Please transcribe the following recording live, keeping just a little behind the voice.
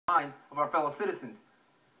minds of our fellow citizens.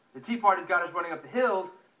 The Tea Party's got us running up the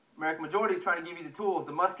hills. American majority is trying to give you the tools,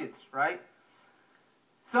 the muskets, right?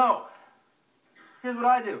 So, here's what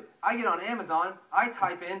I do. I get on Amazon, I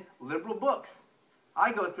type in liberal books.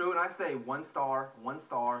 I go through and I say 1 star, 1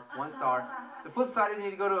 star, 1 star. The flip side is you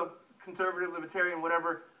need to go to a conservative, libertarian,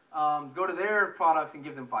 whatever, go to their products and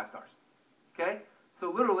give them 5 stars. Okay?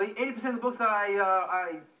 So literally, 80% of the books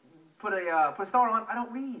I put a star on, I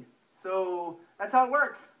don't read. So that's how it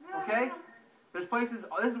works. Okay? There's places,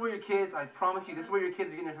 this is where your kids, I promise you, this is where your kids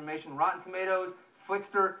are getting information. Rotten Tomatoes,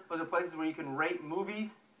 Flickster, those are places where you can rate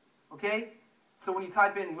movies. Okay? So when you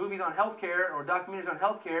type in movies on healthcare or documentaries on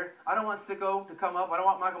healthcare, I don't want Sicko to come up. I don't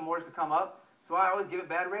want Michael Moores to come up. So I always give it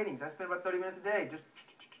bad ratings. I spend about 30 minutes a day.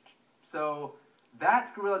 So that's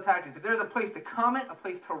guerrilla tactics. If there's a place to comment, a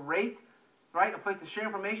place to rate, right, a place to share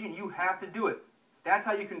information, you have to do it. That's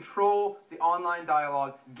how you control the online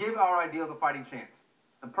dialogue. Give our ideals a fighting chance.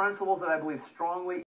 The principles that I believe strongly